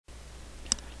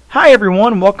Hi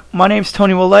everyone, my name is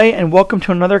Tony Willay and welcome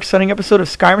to another exciting episode of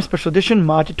Skyrim Special Edition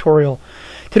mod tutorial.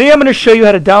 Today I'm going to show you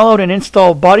how to download and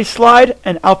install Bodyslide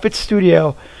and Outfit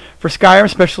Studio for Skyrim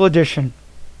Special Edition.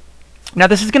 Now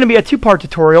this is going to be a two-part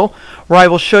tutorial where I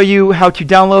will show you how to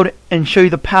download and show you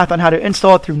the path on how to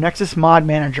install it through Nexus Mod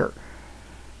Manager.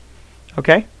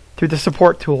 Okay? Through the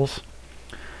support tools.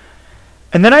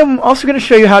 And then I'm also going to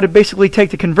show you how to basically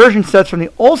take the conversion sets from the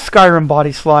old Skyrim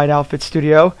Bodyslide Outfit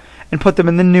Studio and put them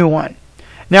in the new one.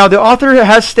 Now the author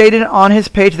has stated on his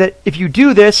page that if you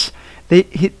do this,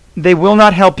 they will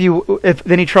not help you with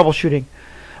any troubleshooting.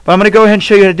 But I'm going to go ahead and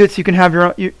show you how to do it so you can have your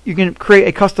own, you can create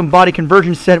a custom body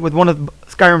conversion set with one of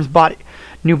Skyrim's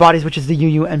new bodies, which is the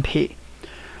UNP.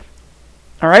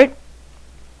 Alright?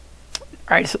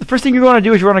 Alright, so the first thing you're going to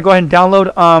do is you're going to go ahead and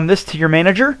download this to your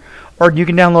manager, or you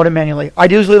can download it manually. I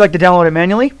usually like to download it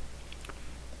manually.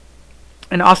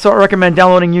 And also I recommend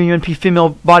downloading UNP Female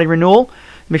Body Renewal.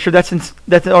 Make sure that's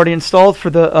already installed for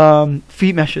the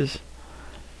feet meshes.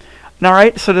 All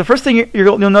right, so the first thing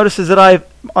you'll notice is that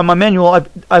on my manual,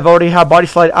 I've already have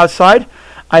Bodyslide outside.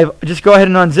 Just go ahead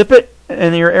and unzip it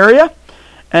in your area,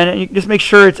 and you just make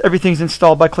sure everything's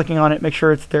installed by clicking on it. Make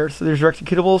sure it's there. So there's your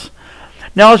executables.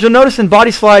 Now, as you'll notice in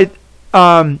Bodyslide,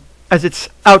 as it's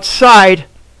outside,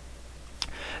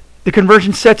 the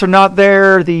conversion sets are not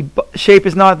there. The shape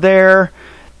is not there.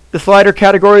 The slider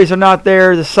categories are not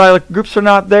there. The slider groups are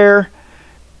not there.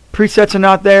 Presets are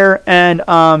not there, and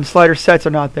slider sets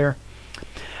are not there.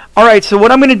 Alright, so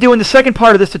what I'm going to do in the second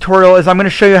part of this tutorial is I'm going to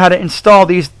show you how to install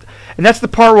these, and that's the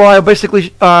part where I'll basically,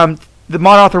 the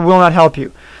mod author will not help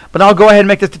you. But I'll go ahead and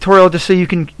make this tutorial just so you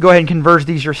can go ahead and converge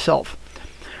these yourself.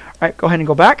 Alright, go ahead and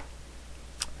go back.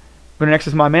 Go to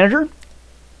Nexus Mod Manager.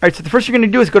 Alright, so the first thing you're going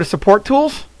to do is go to Support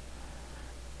Tools,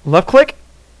 left click,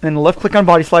 and then left click on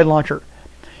Bodyslide Launcher.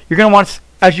 You're going to want,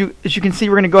 as you can see,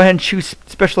 we're going to go ahead and choose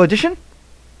Special Edition,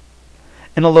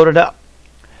 and it'll load it up.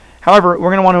 However, we're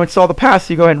going to want to install the path,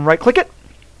 so you go ahead and right click it,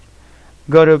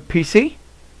 go to PC,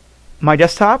 My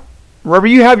Desktop, wherever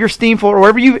you have your Steam folder,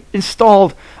 wherever you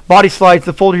installed Bodyslide's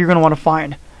the folder you're going to want to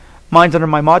find. Mine's under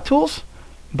My Mod Tools,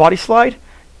 Bodyslide.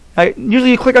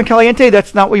 Usually you click on Caliente,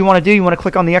 that's not what you want to do. You want to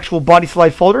click on the actual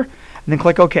Bodyslide folder, and then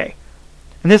click OK.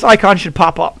 And this icon should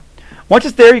pop up. Once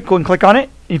it's there, you go and click on it.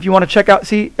 If you want to check out,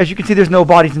 see, as you can see, there's no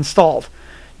bodies installed.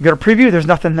 You go to Preview, there's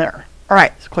nothing there.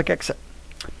 Alright, so click Exit.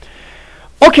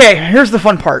 Okay, here's the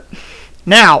fun part.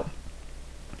 Now,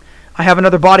 I have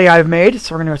another body I've made,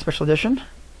 so we're going to go to Special Edition.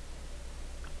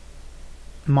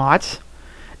 Mods.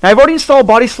 Now, I've already installed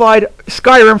Bodyslide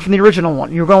Skyrim from the original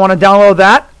one. You're going to want to download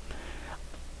that.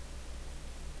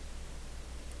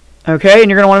 Okay, and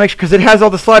you're going to want to make sure, because it has all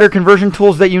the slider conversion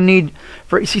tools that you need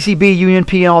for CCB,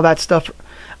 UNP, and all that stuff.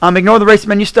 Ignore the race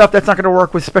menu stuff. That's not going to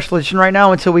work with Special Edition right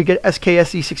now until we get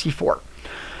SKSE 64.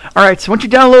 Alright, so once you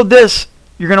download this,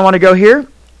 you're going to want to go here,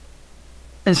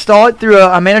 install it through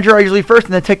a manager usually first,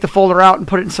 and then take the folder out and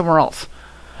put it in somewhere else.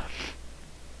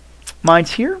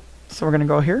 Mine's here, so we're going to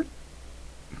go here.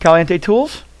 Caliente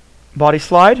Tools,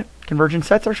 Bodyslide, Conversion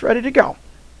Sets are ready to go.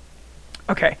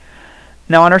 Okay,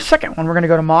 now on our second one, we're going to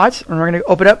go to Mods, and we're going to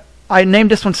open up. I named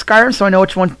this one Skyrim, so I know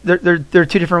which one. There are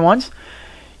two different ones.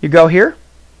 You go here.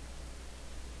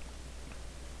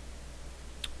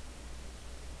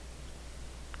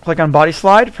 Click on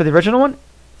Bodyslide for the original one.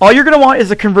 All you're going to want is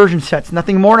the conversion sets.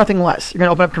 Nothing more, nothing less. You're going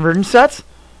to open up conversion sets.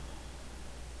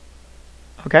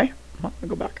 Okay. I'll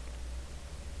go back.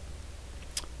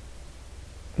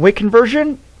 Weight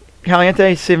conversion,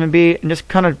 Caliente, save and B, and just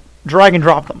kind of drag and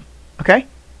drop them. Okay?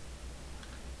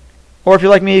 Or if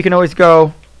you're like me, you can always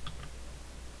go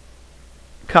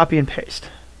copy and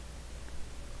paste.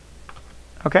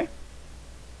 Okay?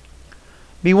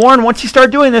 Be warned, once you start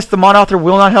doing this, the mod author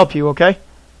will not help you, okay?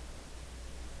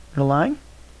 Underlying.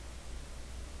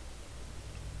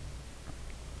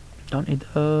 Don't need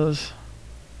those.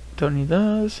 Don't need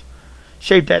those.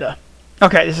 Shape data.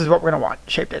 Okay, this is what we're going to want.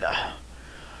 Shape data.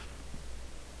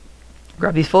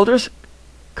 Grab these folders,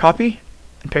 copy,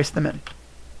 and paste them in.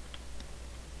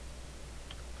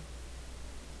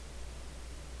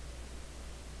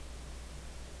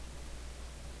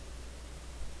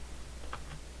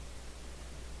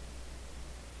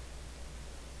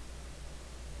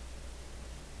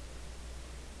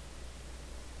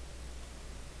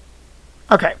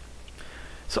 Okay,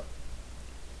 so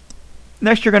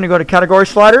next you're going to go to Category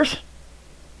Sliders.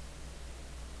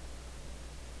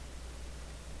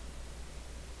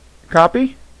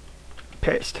 Copy,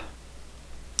 paste.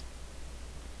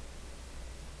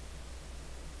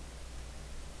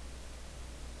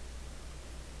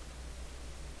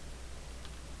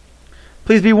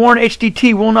 Please be warned,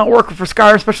 HDT will not work for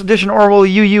Skyrim Special Edition or will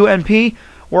UUNP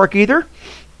work either.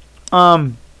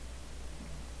 So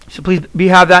please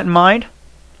have that in mind.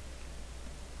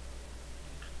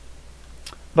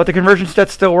 But the conversion set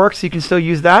still works, so you can still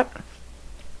use that.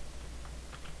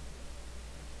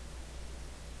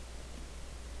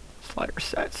 Slider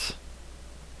sets.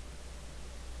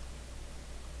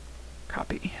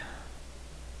 Copy.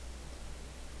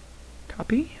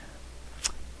 Copy.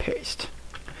 Paste.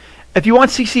 If you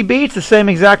want CCB, it's the same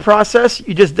exact process.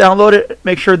 You just download it,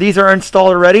 make sure these are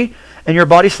installed already, and your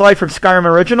Bodyslide from Skyrim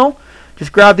Original.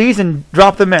 Just grab these and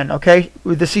drop them in, okay?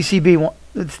 With the CCB one.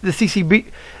 It's the CCB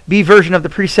version of the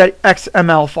preset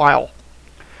XML file.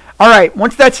 Alright,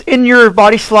 once that's in your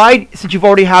Bodyslide, since you've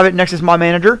already have it in Nexus Mod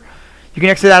Manager, you can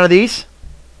exit out of these.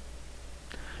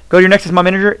 Go to your Nexus Mod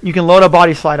Manager, you can load a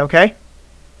Bodyslide, okay?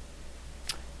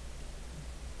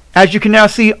 As you can now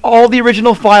see, all the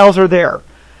original files are there.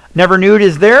 Never Nude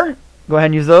is there. Go ahead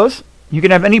and use those. You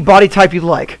can have any body type you'd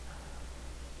like.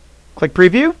 Click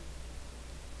Preview.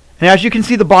 And as you can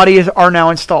see, the bodies are now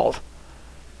installed.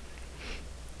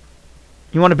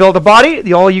 You want to build a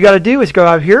body, all you got to do is go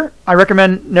out here. I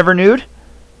recommend Never Nude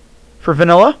for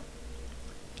vanilla.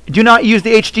 Do not use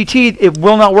the HDT. It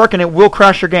will not work and it will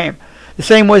crash your game. The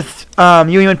same with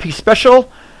UNP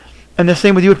Special, and the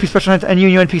same with UNP Special and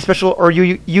UNP Special or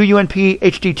UNP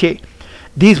HDT.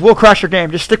 These will crash your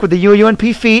game. Just stick with the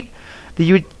UNP Feet, the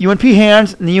UNP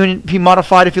Hands, and the UNP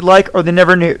Modified if you like, or the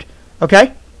Never Nude.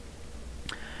 Okay?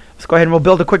 Let's go ahead and we'll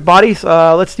build a quick body.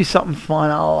 So, let's do something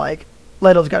fun. I'll like.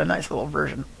 Ledo's got a nice little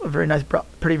version, a very nice,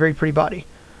 very pretty body.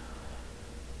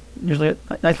 Usually a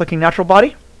nice looking natural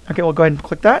body. Okay, we'll go ahead and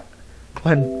click that. Go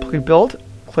ahead and click Build.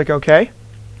 Click OK.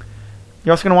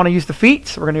 You're also going to want to use the feet,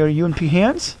 so we're going to go to UNP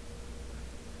Hands.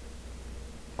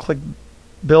 Click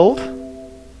Build.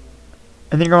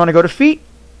 And then you're going to want to go to Feet.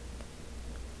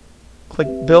 Click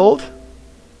Build.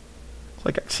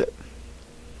 Click Exit.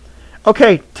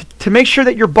 Okay, to make sure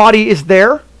that your body is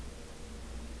there,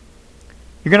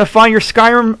 you're going to find your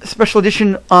Skyrim Special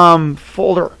Edition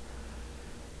folder.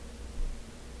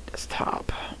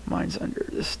 Desktop. Mine's under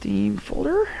the Steam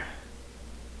folder.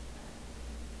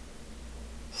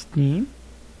 Steam.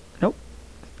 Nope.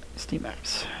 Steam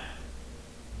apps.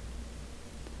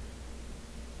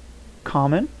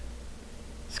 Common.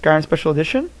 Skyrim Special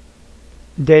Edition.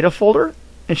 Data folder.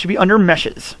 It should be under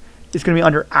Meshes. It's going to be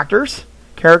under Actors,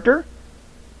 Character,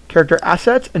 Character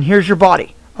Assets, and here's your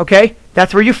body. Okay?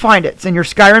 That's where you find it. It's in your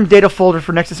Skyrim data folder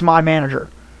for Nexus Mod Manager.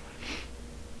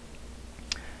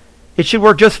 It should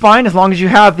work just fine as long as you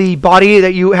have the body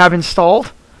that you have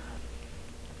installed.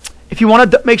 If you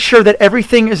want to make sure that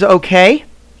everything is okay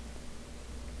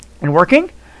and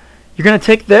working, you're going to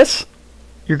take this,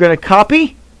 you're going to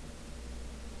copy.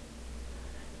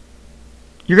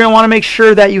 You're going to want to make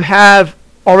sure that you have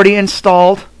already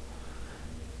installed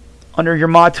under your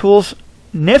mod tools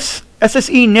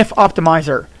SSE NIF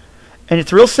Optimizer. And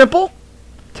it's real simple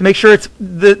to make sure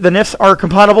the NIFs are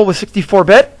compatible with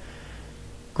 64-bit.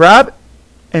 Grab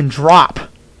and drop.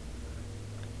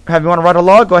 If you want to write a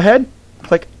log, go ahead.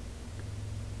 Click.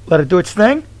 Let it do its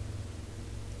thing.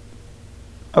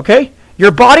 Okay.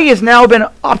 Your body has now been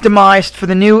optimized for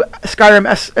the new Skyrim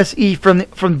SSE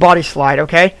from Bodyslide.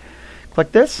 Okay.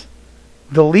 Click this.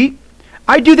 Delete.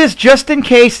 I do this just in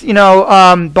case,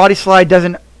 Bodyslide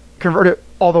doesn't convert it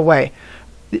all the way.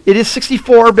 It is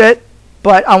 64-bit,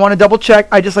 but I want to double check.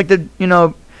 I just like to,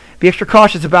 be extra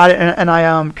cautious about it, and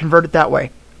I convert it that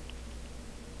way.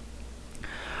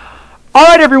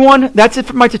 Alright everyone, that's it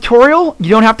for my tutorial. You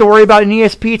don't have to worry about an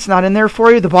ESP, it's not in there for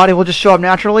you. The body will just show up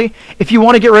naturally. If you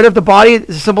want to get rid of the body,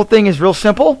 the simple thing is real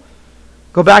simple.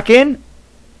 Go back in,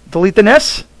 delete the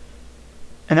NIFs,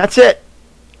 and that's it.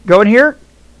 Go in here,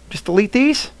 just delete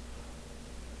these,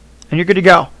 and you're good to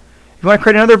go. If you want to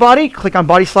create another body, click on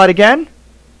Bodyslide again.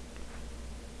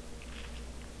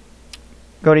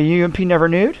 Go to UNP Never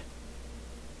Nude.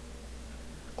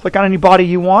 Click on any body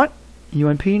you want.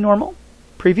 UNP normal.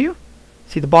 Preview.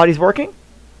 See the body's working.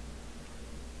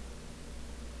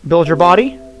 Build your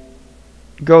body.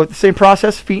 Go with the same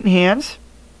process, feet and hands.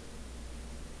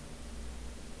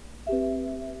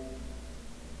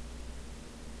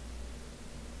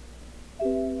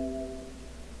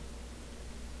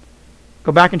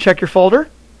 Go back and check your folder.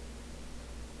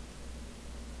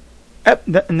 Yep,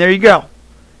 and there you go.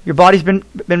 Your body's been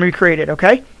recreated,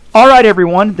 okay? Alright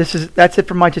everyone, that's it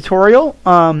for my tutorial.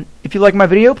 If you like my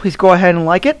video, please go ahead and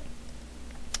like it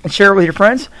and share it with your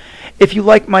friends. If you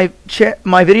like my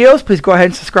videos, please go ahead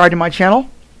and subscribe to my channel.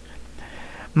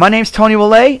 My name's Tony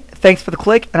Willay. Thanks for the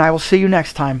click, and I will see you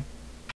next time.